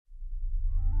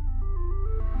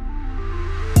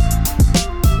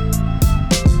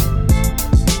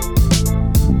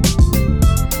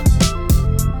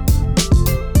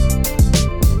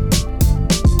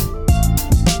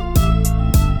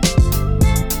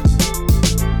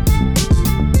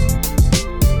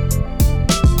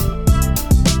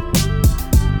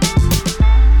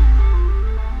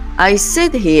I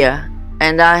sit here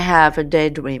and I have a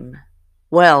daydream.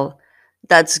 Well,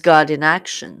 that's God in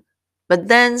action. But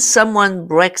then someone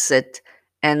breaks it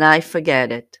and I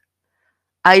forget it.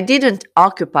 I didn't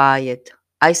occupy it.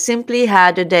 I simply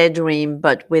had a daydream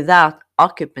but without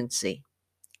occupancy.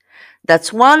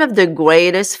 That's one of the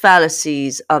greatest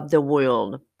fallacies of the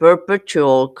world,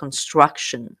 perpetual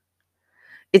construction.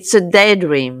 It's a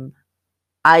daydream.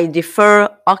 I defer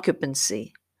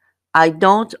occupancy. I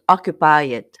don't occupy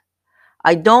it.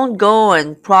 I don't go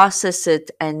and process it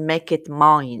and make it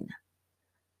mine.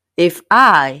 If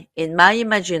I, in my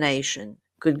imagination,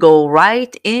 could go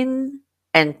right in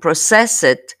and process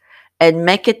it and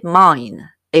make it mine,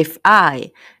 if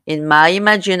I, in my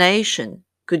imagination,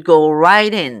 could go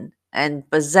right in and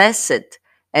possess it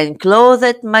and clothe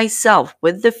it myself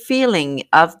with the feeling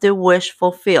of the wish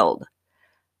fulfilled,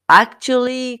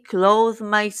 actually clothe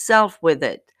myself with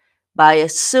it by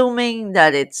assuming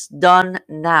that it's done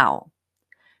now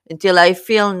until I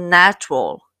feel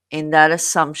natural in that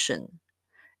assumption.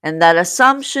 And that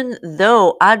assumption,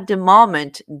 though at the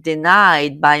moment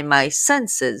denied by my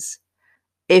senses,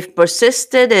 if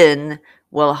persisted in,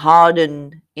 will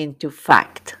harden into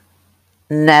fact.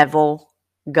 Neville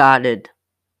Goddard.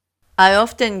 I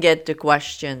often get the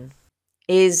question,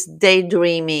 is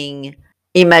daydreaming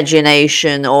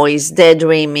imagination or is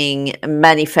daydreaming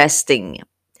manifesting?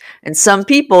 And some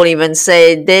people even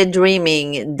say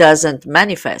daydreaming doesn't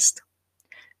manifest.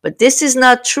 But this is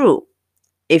not true.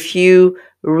 If you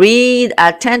read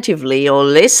attentively or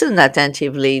listen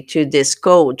attentively to this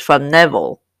quote from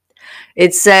Neville,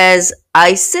 it says,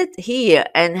 I sit here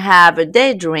and have a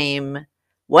daydream.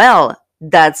 Well,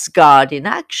 that's God in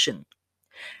action.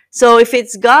 So if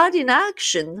it's God in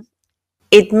action,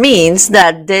 it means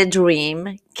that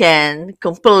daydream can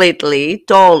completely,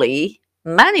 totally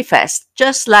manifest,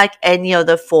 just like any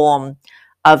other form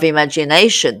of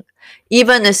imagination.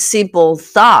 Even a simple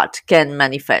thought can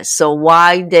manifest. So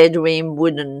why daydream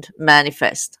wouldn't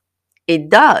manifest? It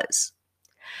does.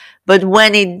 But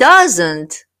when it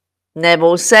doesn't,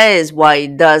 Neville says why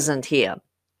it doesn't here.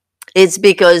 It's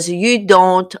because you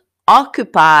don't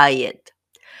occupy it.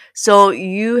 So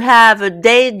you have a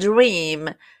daydream,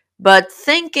 but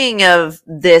thinking of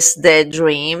this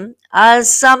daydream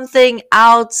as something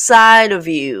outside of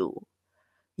you.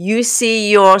 You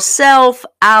see yourself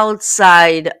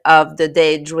outside of the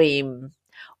daydream,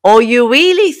 or you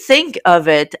really think of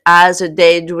it as a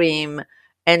daydream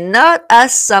and not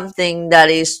as something that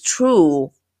is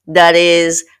true, that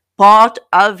is part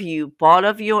of you, part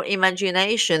of your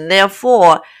imagination,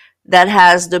 therefore, that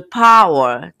has the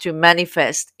power to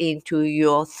manifest into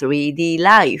your 3D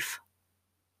life.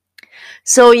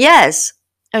 So, yes,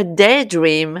 a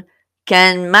daydream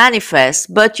can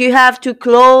manifest, but you have to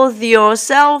clothe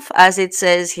yourself, as it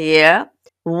says here,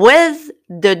 with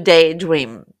the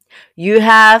daydream. You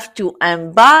have to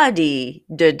embody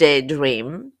the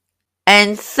daydream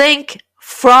and think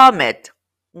from it,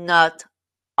 not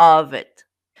of it.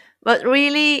 But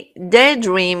really,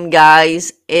 daydream,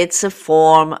 guys, it's a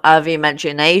form of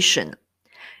imagination.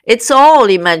 It's all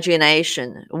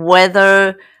imagination,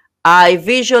 whether I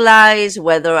visualize,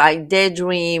 whether I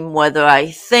daydream, whether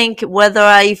I think, whether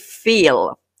I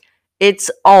feel. It's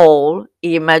all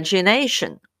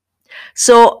imagination.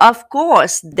 So, of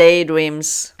course,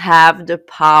 daydreams have the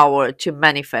power to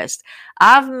manifest.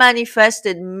 I've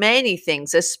manifested many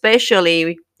things,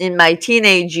 especially in my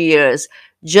teenage years,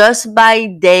 just by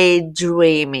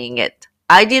daydreaming it.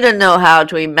 I didn't know how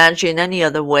to imagine any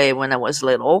other way when I was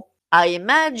little. I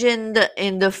imagined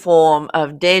in the form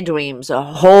of daydreams a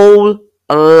whole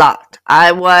lot.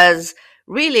 I was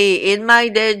really in my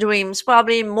daydreams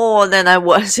probably more than I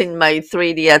was in my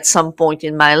 3D at some point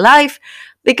in my life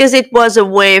because it was a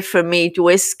way for me to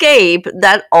escape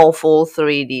that awful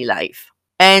 3D life.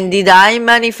 And did I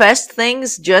manifest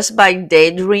things just by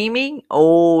daydreaming?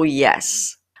 Oh,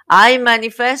 yes. I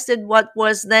manifested what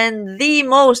was then the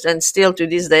most, and still to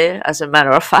this day, as a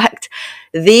matter of fact,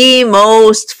 the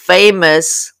most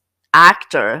famous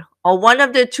actor, or one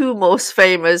of the two most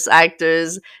famous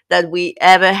actors that we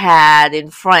ever had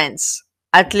in France,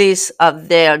 at least of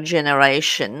their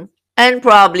generation, and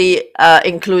probably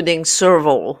including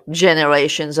several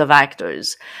generations of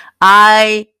actors.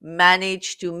 I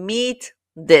managed to meet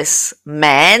this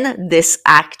man, this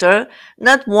actor,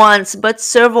 not once, but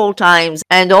several times,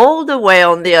 and all the way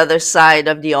on the other side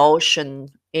of the ocean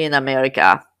in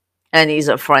America. And he's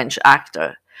a French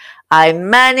actor. I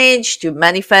managed to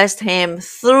manifest him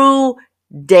through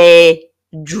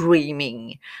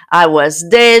daydreaming. I was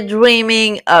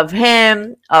daydreaming of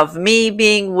him, of me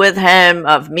being with him,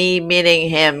 of me meeting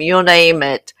him, you name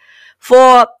it,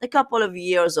 for a couple of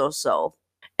years or so.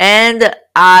 and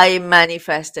I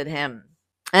manifested him.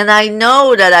 And I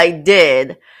know that I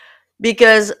did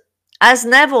because, as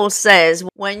Neville says,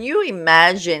 when you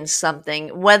imagine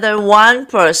something, whether one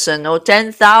person or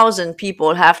 10,000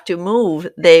 people have to move,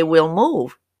 they will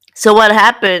move. So, what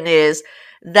happened is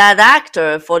that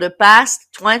actor for the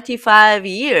past 25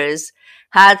 years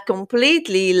had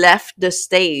completely left the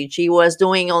stage. He was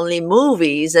doing only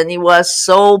movies and he was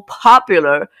so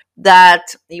popular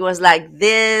that he was like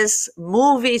this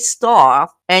movie star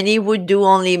and he would do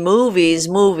only movies,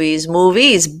 movies,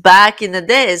 movies. Back in the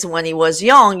days when he was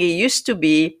young, he used to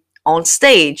be on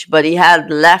stage, but he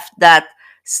had left that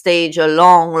stage a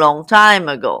long, long time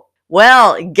ago.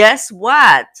 Well, guess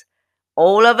what?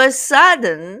 All of a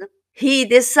sudden, he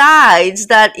decides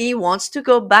that he wants to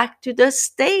go back to the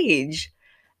stage.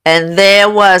 And there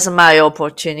was my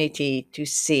opportunity to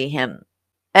see him.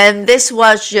 And this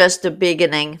was just the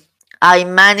beginning. I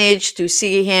managed to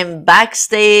see him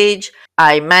backstage.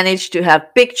 I managed to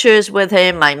have pictures with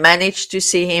him. I managed to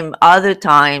see him other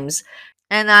times.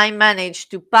 And I managed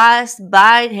to pass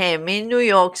by him in New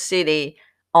York City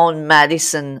on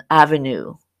Madison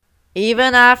Avenue,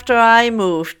 even after I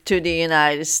moved to the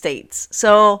United States.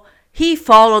 So he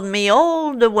followed me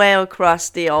all the way across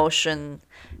the ocean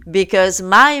because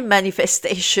my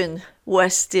manifestation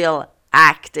was still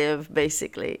active,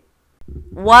 basically.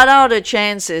 What are the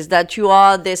chances that you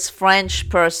are this French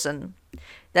person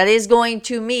that is going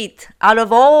to meet, out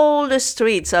of all the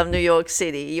streets of New York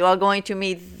City, you are going to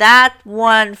meet that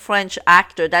one French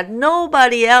actor that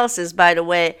nobody else is, by the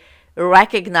way,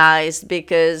 recognized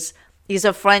because he's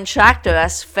a French actor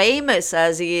as famous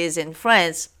as he is in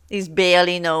France. He's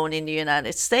barely known in the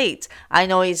United States. I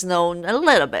know he's known a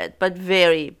little bit, but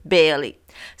very barely.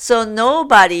 So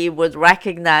nobody would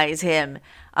recognize him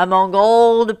among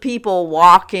all the people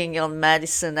walking on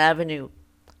Madison Avenue.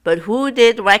 But who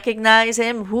did recognize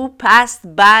him? Who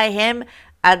passed by him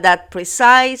at that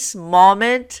precise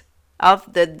moment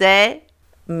of the day?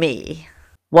 Me.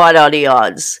 What are the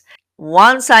odds?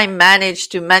 Once I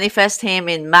managed to manifest him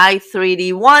in my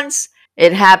 3D once,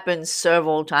 it happened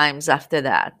several times after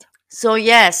that. So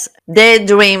yes,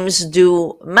 daydreams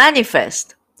do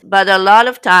manifest. But a lot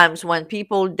of times when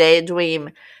people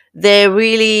daydream, they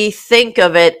really think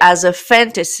of it as a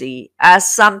fantasy,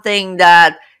 as something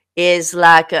that is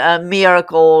like a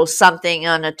miracle, something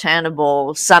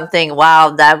unattainable, something, wow,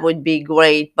 that would be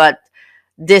great, but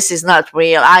this is not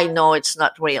real. I know it's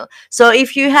not real. So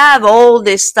if you have all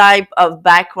this type of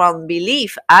background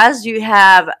belief as you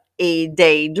have a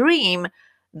daydream,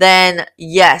 then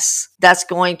yes, that's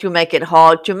going to make it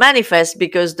hard to manifest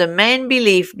because the main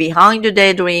belief behind the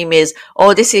daydream is,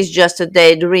 oh, this is just a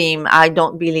daydream. I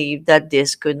don't believe that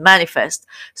this could manifest.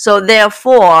 So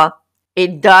therefore,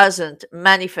 it doesn't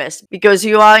manifest because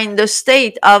you are in the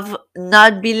state of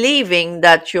not believing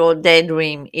that your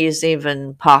daydream is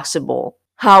even possible.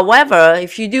 However,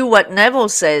 if you do what Neville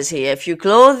says here, if you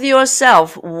clothe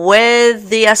yourself with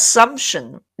the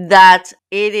assumption that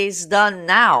it is done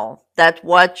now, that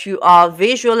what you are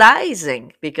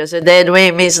visualizing, because a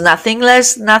daydream is nothing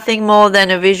less, nothing more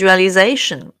than a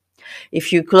visualization.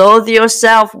 If you clothe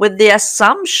yourself with the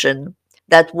assumption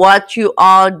that what you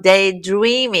are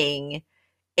daydreaming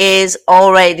is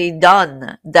already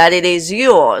done, that it is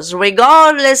yours,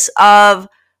 regardless of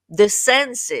the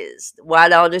senses.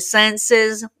 What are the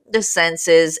senses? The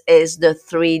senses is the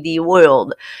 3D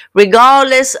world.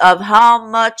 Regardless of how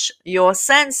much your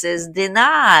senses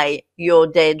deny your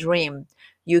daydream,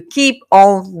 you keep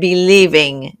on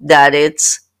believing that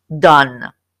it's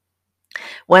done.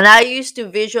 When I used to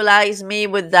visualize me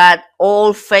with that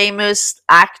old famous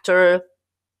actor,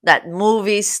 that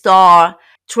movie star,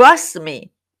 trust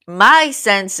me, my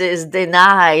senses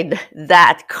denied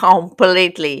that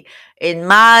completely. In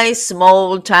my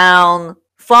small town,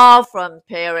 far from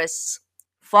Paris,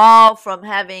 far from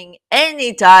having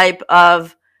any type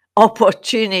of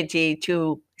opportunity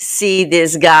to see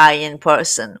this guy in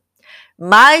person,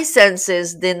 my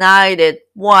senses denied it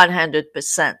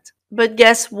 100%. But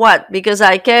guess what? Because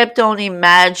I kept on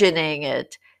imagining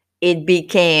it, it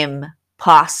became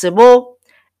possible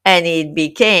and it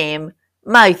became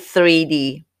my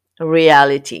 3D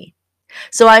reality.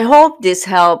 So I hope this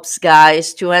helps,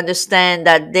 guys, to understand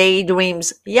that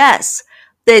daydreams, yes,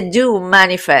 they do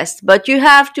manifest, but you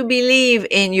have to believe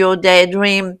in your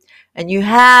daydream and you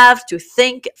have to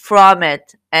think from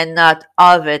it and not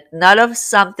of it, not of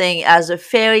something as a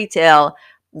fairy tale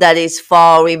that is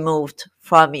far removed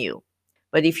from you.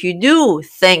 But if you do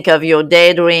think of your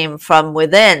daydream from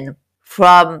within,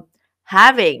 from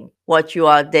having what you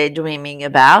are daydreaming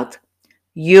about,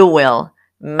 you will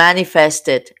manifest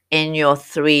it in your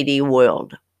 3D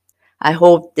world. I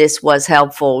hope this was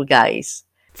helpful, guys.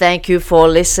 Thank you for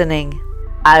listening.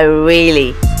 I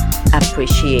really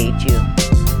appreciate you.